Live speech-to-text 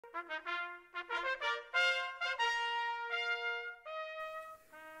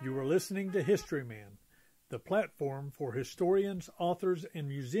You are listening to Historyman, the platform for historians, authors, and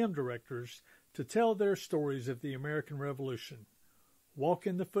museum directors to tell their stories of the American Revolution, walk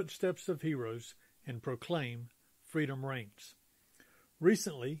in the footsteps of heroes, and proclaim freedom reigns.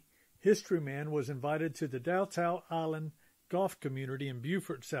 Recently, Historyman was invited to the Dowtell Island golf community in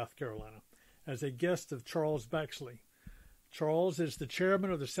Beaufort, South Carolina, as a guest of Charles Baxley. Charles is the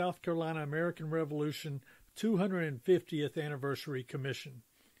chairman of the South Carolina American Revolution 250th Anniversary Commission,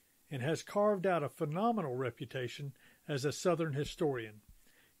 and has carved out a phenomenal reputation as a Southern historian.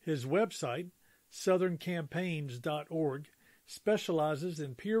 His website, southerncampaigns.org, specializes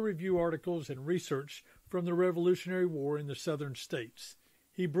in peer review articles and research from the Revolutionary War in the Southern states.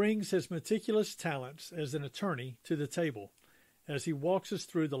 He brings his meticulous talents as an attorney to the table as he walks us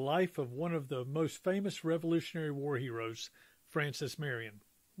through the life of one of the most famous Revolutionary War heroes, Francis Marion.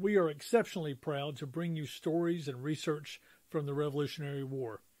 We are exceptionally proud to bring you stories and research from the Revolutionary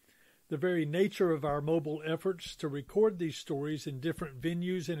War. The very nature of our mobile efforts to record these stories in different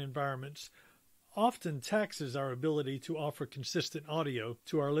venues and environments often taxes our ability to offer consistent audio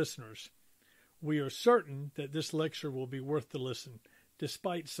to our listeners. We are certain that this lecture will be worth the listen,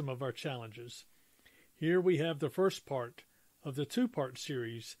 despite some of our challenges. Here we have the first part of the two-part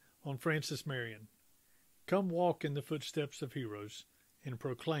series on Francis Marion. Come walk in the footsteps of heroes and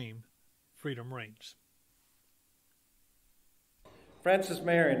proclaim freedom reigns. Francis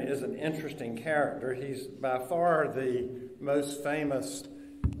Marion is an interesting character. He's by far the most famous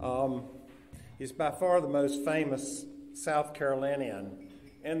South Carolinian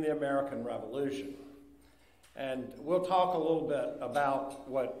in the American Revolution. And we'll talk a little bit about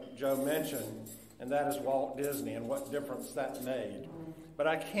what Joe mentioned, and that is Walt Disney and what difference that made. But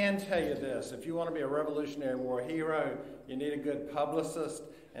I can tell you this, if you want to be a Revolutionary War hero, you need a good publicist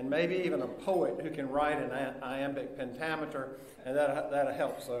and maybe even a poet who can write an iambic pentameter, and that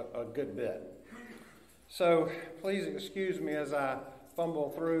helps a good bit. So please excuse me as I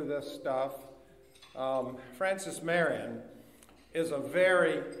fumble through this stuff. Francis Marion is a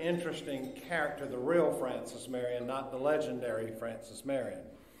very interesting character, the real Francis Marion, not the legendary Francis Marion.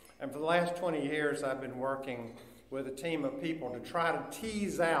 And for the last 20 years, I've been working with a team of people to try to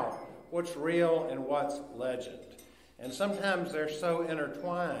tease out what's real and what's legend. And sometimes they're so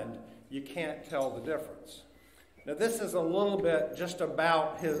intertwined, you can't tell the difference. Now, this is a little bit just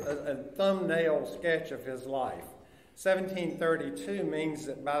about a thumbnail sketch of his life. 1732 means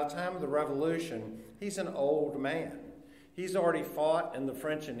that by the time of the Revolution, he's an old man. He's already fought in the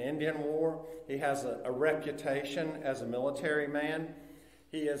French and Indian War. He has a reputation as a military man.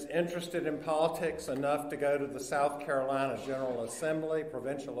 He is interested in politics enough to go to the South Carolina General Assembly,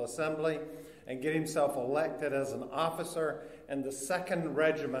 Provincial Assembly, and get himself elected as an officer in the 2nd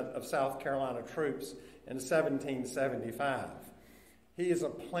Regiment of South Carolina troops in 1775. He is a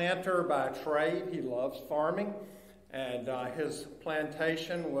planter by trade. He loves farming, and his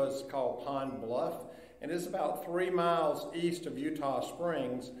plantation was called Pond Bluff, and is about 3 miles east of Utah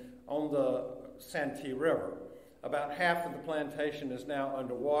Springs on the Santee River. About half of the plantation is now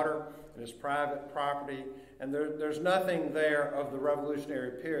underwater and is private property, and there's nothing there of the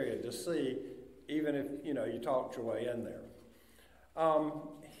Revolutionary period to see, even if you talked your way in there.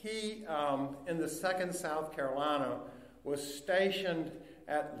 He, in the 2nd South Carolina, was stationed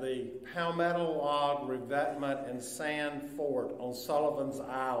at the Palmetto Log Revetment and Sand Fort on Sullivan's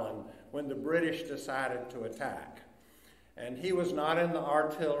Island when the British decided to attack. And he was not in the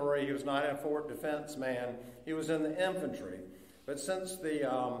artillery, he was not a fort defense man, he was in the infantry. But since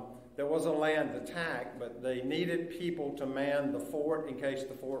there was a land attack, but they needed people to man the fort in case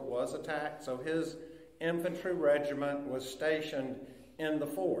the fort was attacked, so his infantry regiment was stationed in the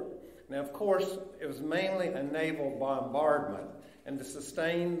fort. Now, of course, it was mainly a naval bombardment, and to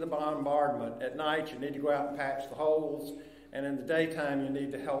sustain the bombardment, at night you need to go out and patch the holes, and in the daytime you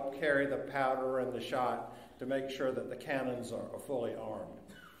need to help carry the powder and the shot to make sure that the cannons are fully armed.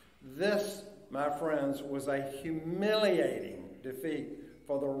 This, my friends, was a humiliating defeat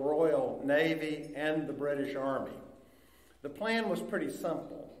for the Royal Navy and the British Army. The plan was pretty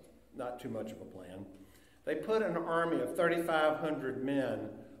simple, not too much of a plan. They put an army of 3,500 men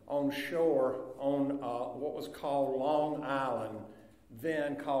on shore on what was called Long Island,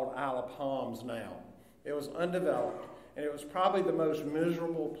 then called Isle of Palms now. It was undeveloped, and it was probably the most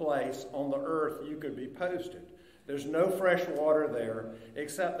miserable place on the earth you could be posted. There's no fresh water there,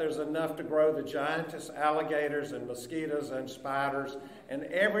 except there's enough to grow the giantess alligators and mosquitoes and spiders and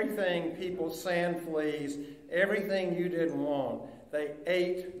everything, people's sand fleas, everything you didn't want. They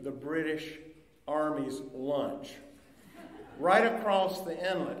ate the British Army's lunch. right across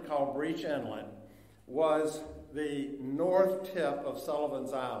the inlet called Breach Inlet was the north tip of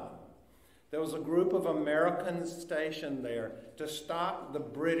Sullivan's Island. There was a group of Americans stationed there to stop the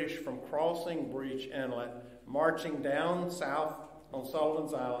British from crossing Breach Inlet, marching down south on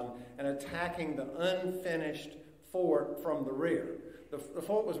Sullivan's Island, and attacking the unfinished fort from the rear. The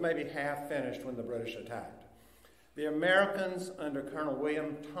fort was maybe half finished when the British attacked. The Americans, under Colonel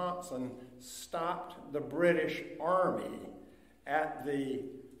William Thompson, stopped the British Army at the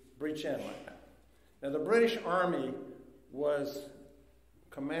Breach Inlet. Now, the British Army was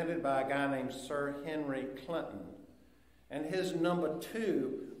commanded by a guy named Sir Henry Clinton, and his number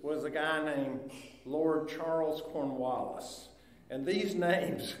 2 was a guy named Lord Charles Cornwallis. And these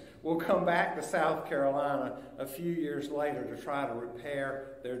names will come back to South Carolina a few years later to try to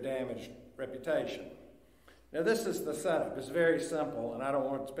repair their damaged reputation. Now, this is the setup. It's very simple, and I don't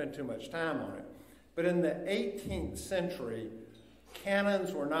want to spend too much time on it. But in the 18th century,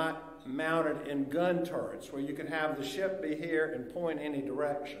 cannons were not mounted in gun turrets where you could have the ship be here and point any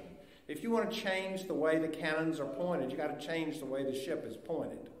direction. If you want to change the way the cannons are pointed, you got to change the way the ship is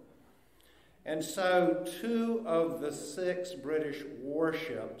pointed. And so 2 of the 6 British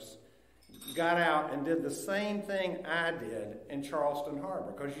warships got out and did the same thing I did in Charleston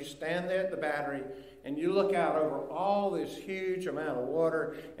Harbor, because you stand there at the battery and you look out over all this huge amount of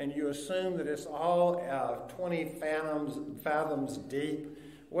water and you assume that it's all 20 fathoms deep.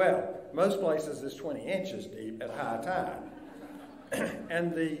 Well, most places it's 20 inches deep at high tide.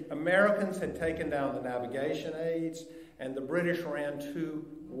 And the Americans had taken down the navigation aids, and the British ran 2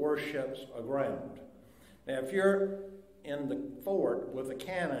 warships aground. Now, if you're in the fort with a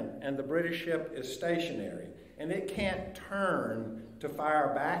cannon and the British ship is stationary and it can't turn to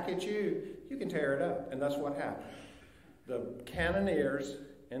fire back at you, you can tear it up. And that's what happened. The cannoneers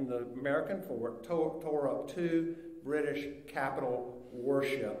in the American fort tore up 2 British capital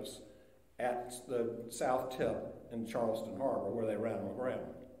warships at the south tip in Charleston Harbor, where they ran them aground.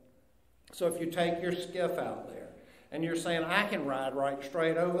 So if you take your skiff out there and you're saying, I can ride right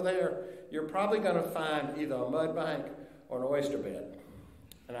straight over there, you're probably going to find either a mud bank or an oyster bed.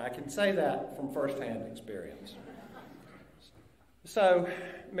 And I can say that from firsthand experience. So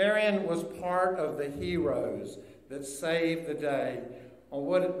Marion was part of the heroes that saved the day on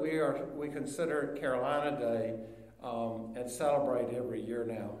what we consider Carolina Day and celebrate every year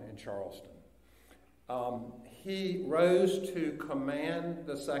now in Charleston. He rose to command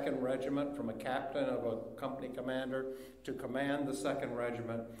the 2nd Regiment from a captain of a company commander to command the 2nd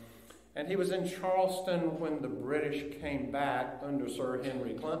Regiment. And he was in Charleston when the British came back under Sir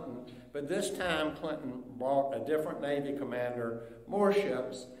Henry Clinton. But this time Clinton brought a different Navy commander, more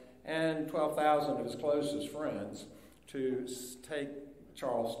ships, and 12,000 of his closest friends to take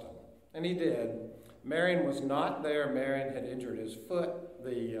Charleston. And he did. Marion was not there. Marion had injured his foot.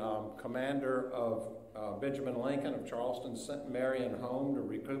 The commander of Benjamin Lincoln of Charleston sent Marion home to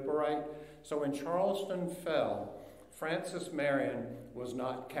recuperate. So when Charleston fell, Francis Marion was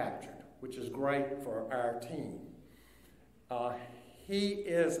not captured, which is great for our team. He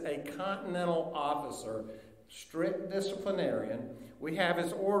is a Continental officer, strict disciplinarian. We have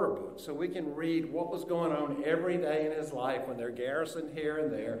his order book, so we can read what was going on every day in his life when they're garrisoned here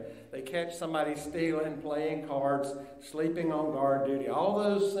and there. They catch somebody stealing, playing cards, sleeping on guard duty, all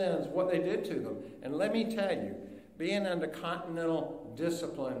those sins, what they did to them. And let me tell you, being under Continental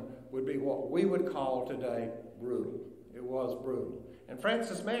discipline would be what we would call today brutal. It was brutal. And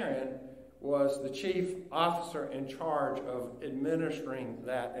Francis Marion was the chief officer in charge of administering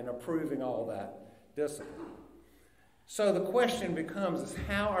that and approving all that discipline. So the question becomes is,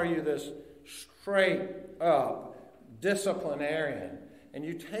 how are you this straight up disciplinarian and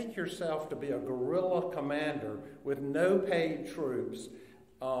you take yourself to be a guerrilla commander with no paid troops,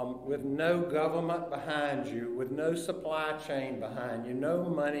 with no government behind you, with no supply chain behind you, no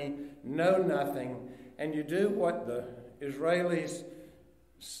money, no nothing, and you do what the Israelis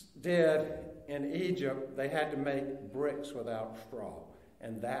did in Egypt? They had to make bricks without straw,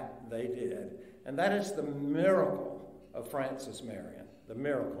 and that they did. And that is the miracle of Francis Marion, the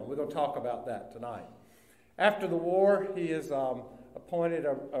miracle. And we're going to talk about that tonight. After the war, he is appointed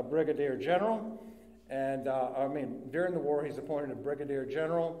a brigadier general, and during the war, he's appointed a brigadier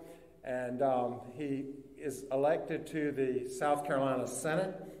general, and he is elected to the South Carolina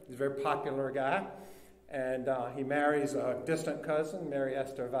Senate. He's a very popular guy, and he marries a distant cousin, Mary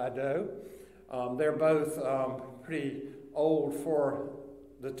Esther Vidot. They're both pretty old for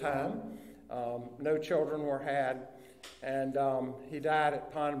the time. No children were had, and he died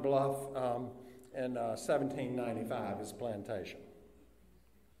at Pine Bluff in 1795, his plantation.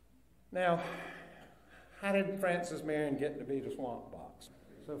 Now, how did Francis Marion get to be the swamp fox?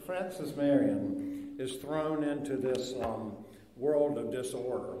 So Francis Marion is thrown into this world of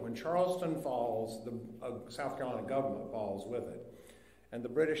disorder. When Charleston falls, the South Carolina government falls with it. And the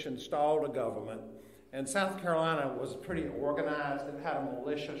British installed a government. And South Carolina was pretty organized. It had a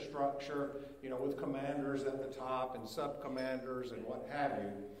militia structure, with commanders at the top and sub-commanders and what have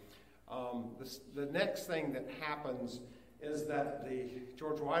you. The next thing that happens is that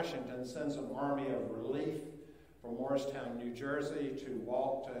George Washington sends an army of relief from Morristown, New Jersey, to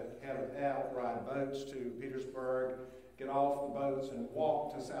walk to head out, ride boats to Petersburg, get off the boats and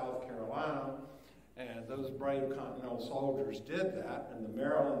walk to South Carolina. And those brave Continental soldiers did that. And the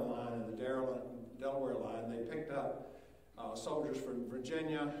Maryland line and the Delaware line, they picked up soldiers from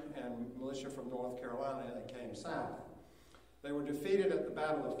Virginia and militia from North Carolina, and they came south. They were defeated at the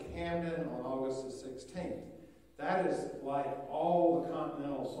Battle of Camden on August the 16th. That is like all the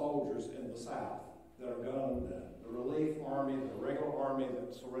Continental soldiers in the South that are gone then. The relief army, the regular army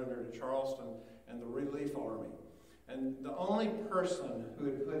that surrendered to Charleston, and the relief army. And the only person who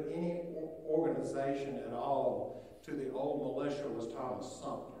had put any organization at all to the old militia was Thomas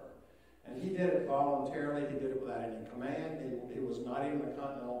Sumter. And he did it voluntarily. He did it without any command. He was not even a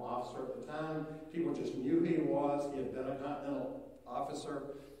Continental officer at the time. People just knew who he was. He had been a Continental officer.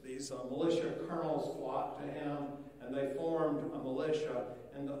 These militia colonels flocked to him, and they formed a militia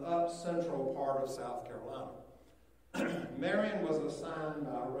in the up-central part of South Carolina. Marion was assigned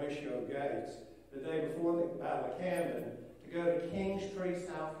by Horatio Gates the day before the Battle of Camden to go to Kingstree,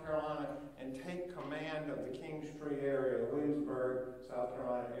 South Carolina, and take command of the Kingstree area, Williamsburg, South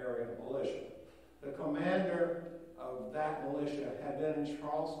Carolina area militia. The commander of that militia had been in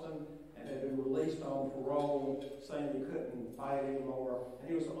Charleston and had been released on parole, saying he couldn't fight anymore, and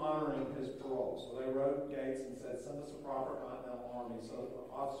he was honoring his parole. So they wrote Gates and said, send us a proper Continental Army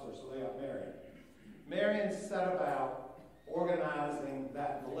officer, so they got Marion. Marion set about organizing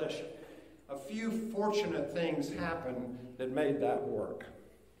that militia. A few fortunate things happened that made that work.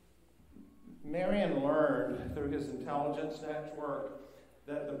 Marion learned through his intelligence network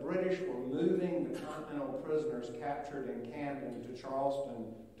that the British were moving the Continental prisoners captured in Camden to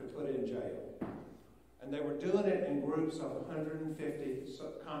Charleston to put in jail. And they were doing it in groups of 150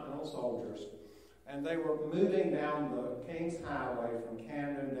 Continental soldiers. And they were moving down the King's Highway from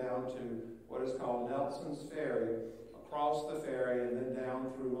Camden down to what is called Nelson's Ferry, across the ferry, and then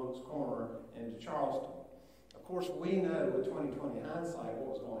down through Monk's Corner into Charleston. Of course, we know with 20/20 hindsight what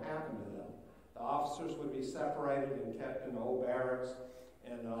was going to happen to them. The officers would be separated and kept in old barracks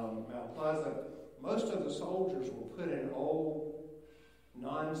in Mount Pleasant. Most of the soldiers were put in old,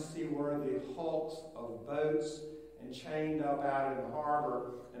 non-seaworthy hulks of boats and chained up out in the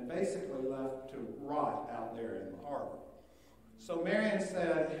harbor and basically left to rot out there in the harbor. So Marion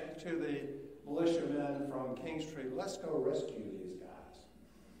said to the militiamen from Kingstree, let's go rescue these guys.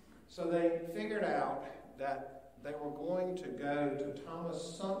 So they figured out that they were going to go to Thomas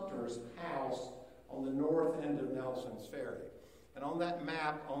Sumter's house on the north end of Nelson's Ferry. And on that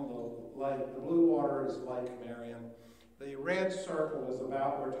map on the lake, the blue water is Lake Marion. The red circle is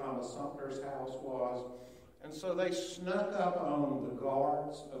about where Thomas Sumter's house was. And so they snuck up on the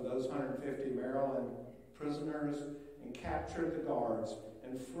guards of those 150 Maryland prisoners and captured the guards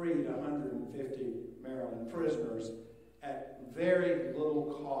and freed 150 Maryland prisoners at very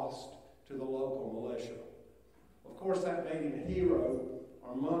little cost to the local militia. Of course, that made him a hero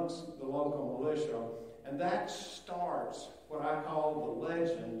amongst the local militia, and that starts what I call the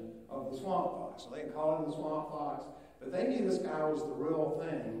legend of the Swamp Fox. So they call him the Swamp Fox, but they knew this guy was the real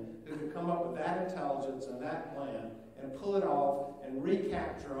thing who could come up with that intelligence and that plan and pull it off and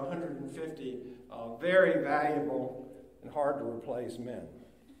recapture 150 very valuable and hard-to-replace men.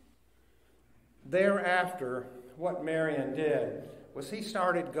 Thereafter, what Marion did was he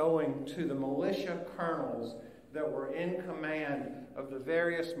started going to the militia colonels that were in command of the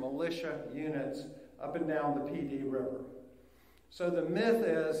various militia units up and down the PD River. So the myth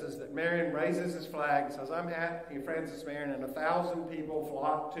is that Marion raises his flag and says, I'm happy, Francis Marion, and 1,000 people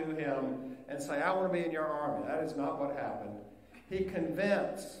flock to him and say, I want to be in your army. That is not what happened. He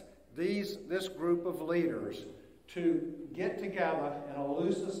convinced this group of leaders to get together in a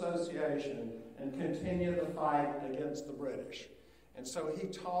loose association and continue the fight against the British. And so he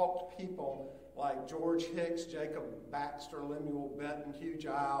talked people like George Hicks, Jacob Baxter, Lemuel Benton, Hugh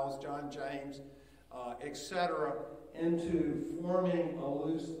Giles, John James, etc., into forming a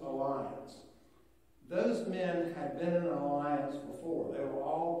loose alliance. Those men had been in an alliance before. They were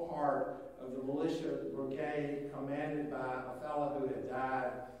all part of the militia brigade commanded by a fellow who had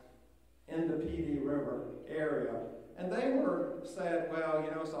died in the PD River area. And they said, well,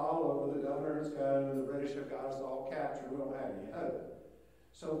 it's all over. The governor is gone, and the British have got us all captured. We don't have any hope.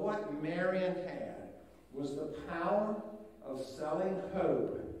 So what Marion had was the power of selling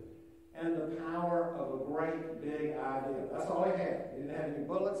hope and the power of a great big idea. That's all he had. He didn't have any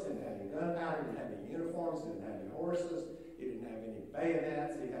bullets, he didn't have any gunpowder, he didn't have any uniforms, he didn't have any horses, he didn't have any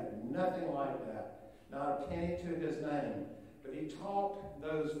bayonets, he had nothing like that. Not a penny to his name. But he talked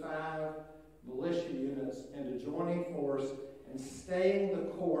those 5 militia units into joining force and staying the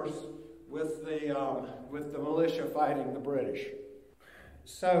course with the militia fighting the British.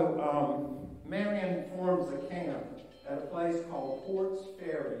 So Marion forms a camp at a place called Port's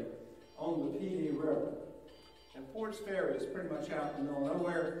Ferry on the pt River. And Port's Ferry is pretty much out in the middle of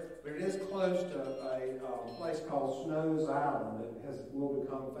nowhere, but it is close to a place called Snow's Island that will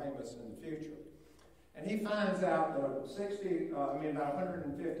become famous in the future. And he finds out that about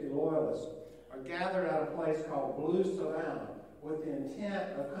 150 loyalists are gathered at a place called Blue Savannah with the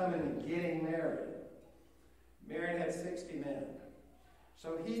intent of coming and getting Marion. Marion had 60 men.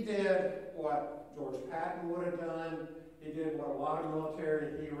 So he did what George Patton would have done. He did what a lot of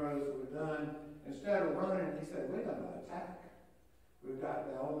military heroes would have done. Instead of running, he said, we're going to attack. We've got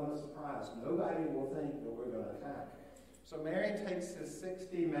the element of surprise. Nobody will think that we're going to attack. So Marion takes his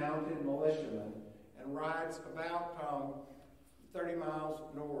 60 mounted militiamen and rides about 30 miles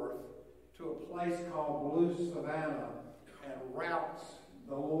north to a place called Blue Savannah and routs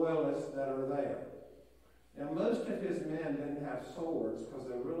the loyalists that are there. Now, most of his men didn't have swords because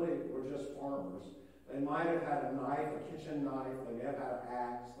they really were just farmers. They might have had a knife, a kitchen knife. They may have had an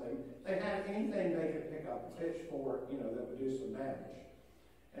axe. They had anything they could pick up, a pitchfork, that would do some damage.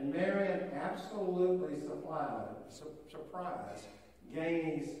 And Marion absolutely surprised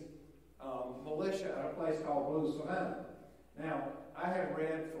Gainey's militia at a place called Blue Savannah. Now, I have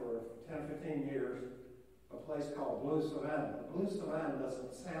read for 10 or 15 years a place called Blue Savannah. Blue Savannah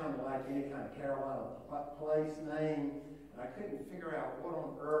doesn't sound like any kind of Carolina place name, and I couldn't figure out what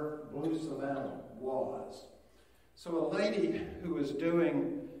on earth Blue Savannah was. So a lady who was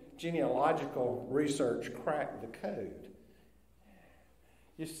doing genealogical research cracked the code.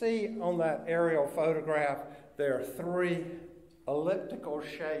 You see on that aerial photograph, there are 3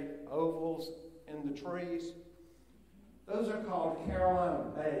 elliptical-shaped ovals in the trees. Those are called Carolina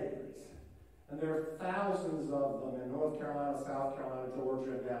bays. And there are thousands of them in North Carolina, South Carolina,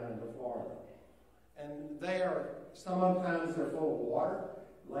 Georgia, and down into Florida. And sometimes they're full of water.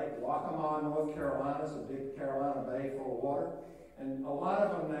 Lake Waccamaw, North Carolina, is a big Carolina bay full of water. And a lot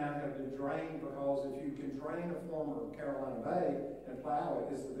of them now have been drained because if you can drain a former Carolina bay and plow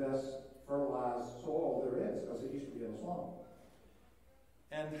it, it's the best fertilized soil there is because it used to be in a swamp.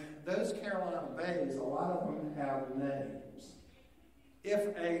 And those Carolina bays, a lot of them have names.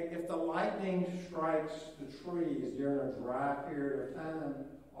 If the lightning strikes the trees during a dry period of time,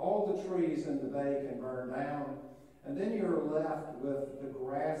 all the trees in the bay can burn down, and then you're left with the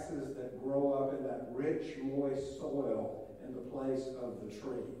grasses that grow up in that rich, moist soil in the place of the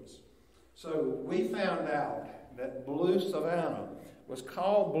trees. So we found out that Blue Savannah was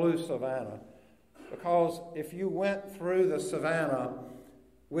called Blue Savannah because if you went through the savannah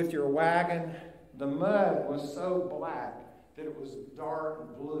with your wagon, the mud was so black that it was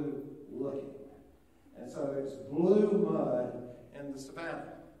dark blue looking. And so it's blue mud in the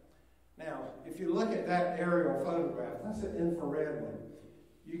savannah. Now, if you look at that aerial photograph, that's an infrared one,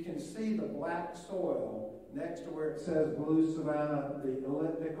 you can see the black soil next to where it says Blue Savannah, the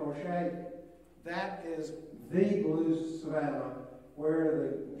elliptical shape. That is the Blue Savannah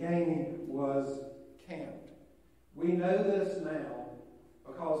where the Gainey was camped. We know this now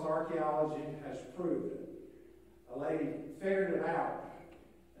because archaeology has proved it. A lady figured it out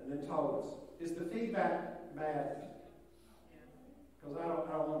and then told us. Is the feedback bad? Because I don't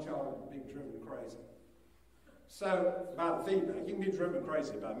want y'all to be driven crazy. So, by the feedback, you can be driven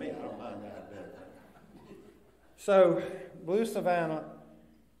crazy by me. I don't mind that a bit. So, Blue Savannah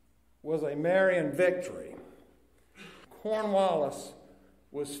was a Marion victory. Cornwallis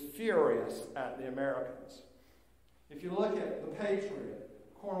was furious at the Americans. If you look at the Patriot,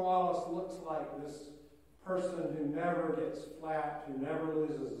 Cornwallis looks like this person who never gets flapped, who never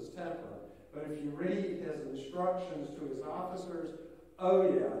loses his temper. But if you read his instructions to his officers, oh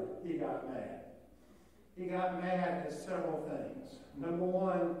yeah, he got mad. He got mad at several things. Number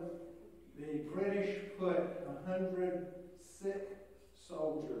one, the British put 100 sick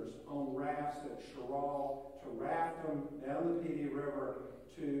soldiers on rafts at Sherall to raft them down the Petey River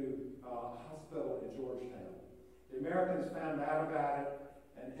to a hospital in Georgetown. The Americans found out about it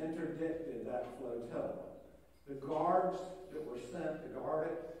and interdicted that flotilla. The guards that were sent to guard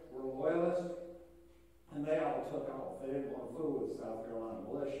it were loyalists. And they all took off. They didn't want to fool with the South Carolina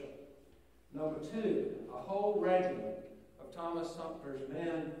militia. Number two, a whole regiment of Thomas Sumter's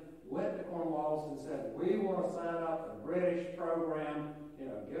men went to Cornwallis and said, we want to sign up for the British program.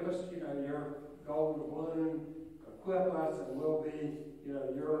 Give us, your golden balloon, equip us, and we'll be,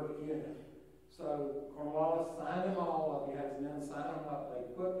 your unit. So Cornwallis signed them all up. He had his men sign them up.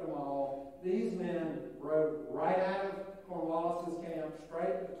 They equipped them all. These men rode right out of Cornwallis's camp,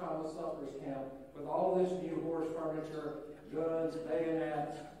 straight to Thomas Sumter's camp, with all this new horse furniture, guns,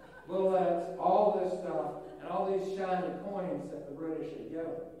 bayonets, bullets, all this stuff, and all these shiny coins that the British had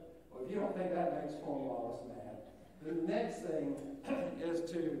given. Well, if you don't think that makes Cornwallis mad, the next thing is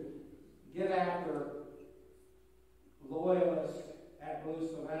to get after loyalists at Blue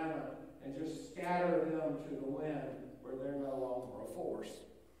Savannah and just scatter them to the wind where they're no longer a force.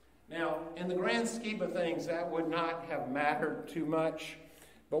 Now, in the grand scheme of things, that would not have mattered too much,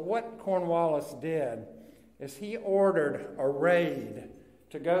 but what Cornwallis did is he ordered a raid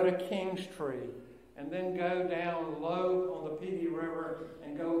to go to Kingstree and then go down low on the Pee Dee River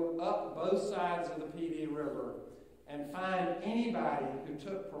and go up both sides of the Pee Dee River and find anybody who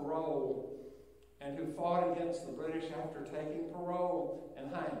took parole and who fought against the British after taking parole and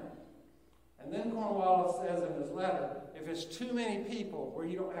hang them. And then Cornwallis says in his letter, if it's too many people where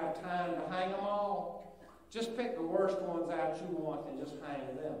you don't have time to hang them all, just pick the worst ones out you want and just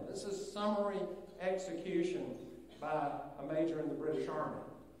hang them. This is summary execution by a major in the British Army.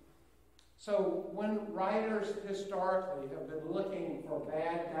 So when writers historically have been looking for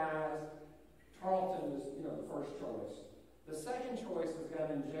bad guys, Tarleton is, the first choice. The second choice is a guy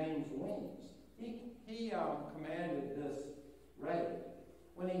named James Weems. He commanded this raid.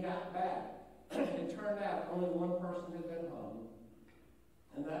 When he got back, it turned out only one person had been hung,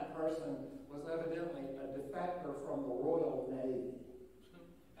 and that person was evidently a defector from the Royal Navy.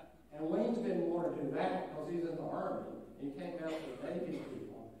 And Weems didn't want to do that because he's in the Army, and he can't mess with Navy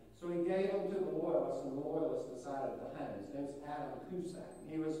people. So he gave him to the Loyalists, and the Loyalists decided to hang. His name's Adam Cusack.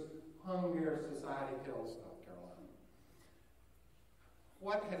 He was hung near Society Hill, South Carolina.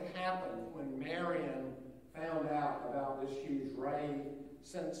 What had happened when Marion found out about this huge raid?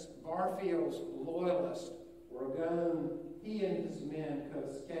 Since Barfield's Loyalists were gone, he and his men could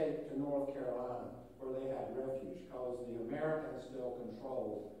escape to North Carolina, where they had refuge, because the Americans still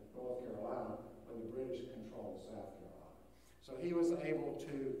controlled North Carolina when the British controlled South Carolina. So he was able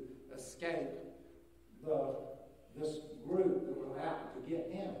to escape this group that would happen to get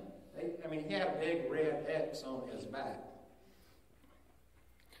him. He had a big red X on his back.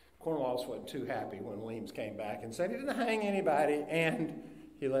 Cornwallis wasn't too happy when Weems came back and said he didn't hang anybody, and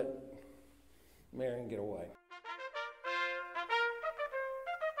he let Marion get away.